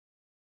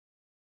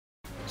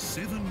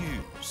7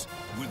 News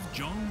with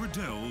John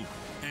Riddell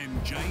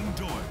and Jane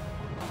Doyle.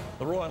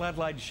 The Royal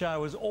Adelaide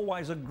Show is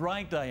always a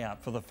great day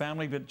out for the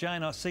family, but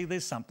Jane, I see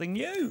there's something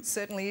new. It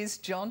certainly is,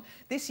 John.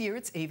 This year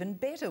it's even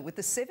better with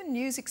the 7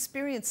 News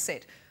Experience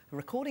set,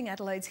 recording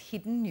Adelaide's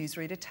hidden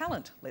newsreader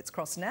talent. Let's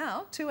cross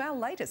now to our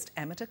latest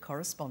amateur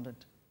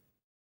correspondent.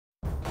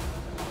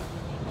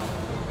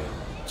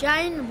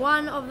 Jane,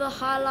 one of the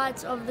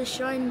highlights of the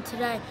show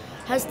today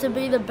has to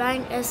be the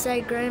Bank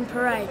SA Grand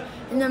Parade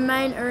in the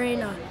main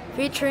arena,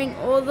 featuring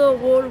all the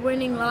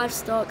award-winning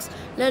livestocks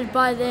led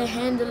by their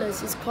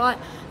handlers is quite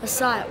a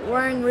sight,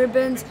 wearing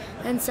ribbons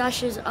and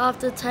sashes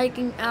after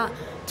taking out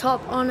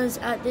top honours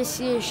at this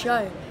year's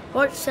show.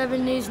 Watch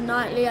 7 News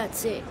nightly at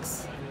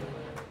 6.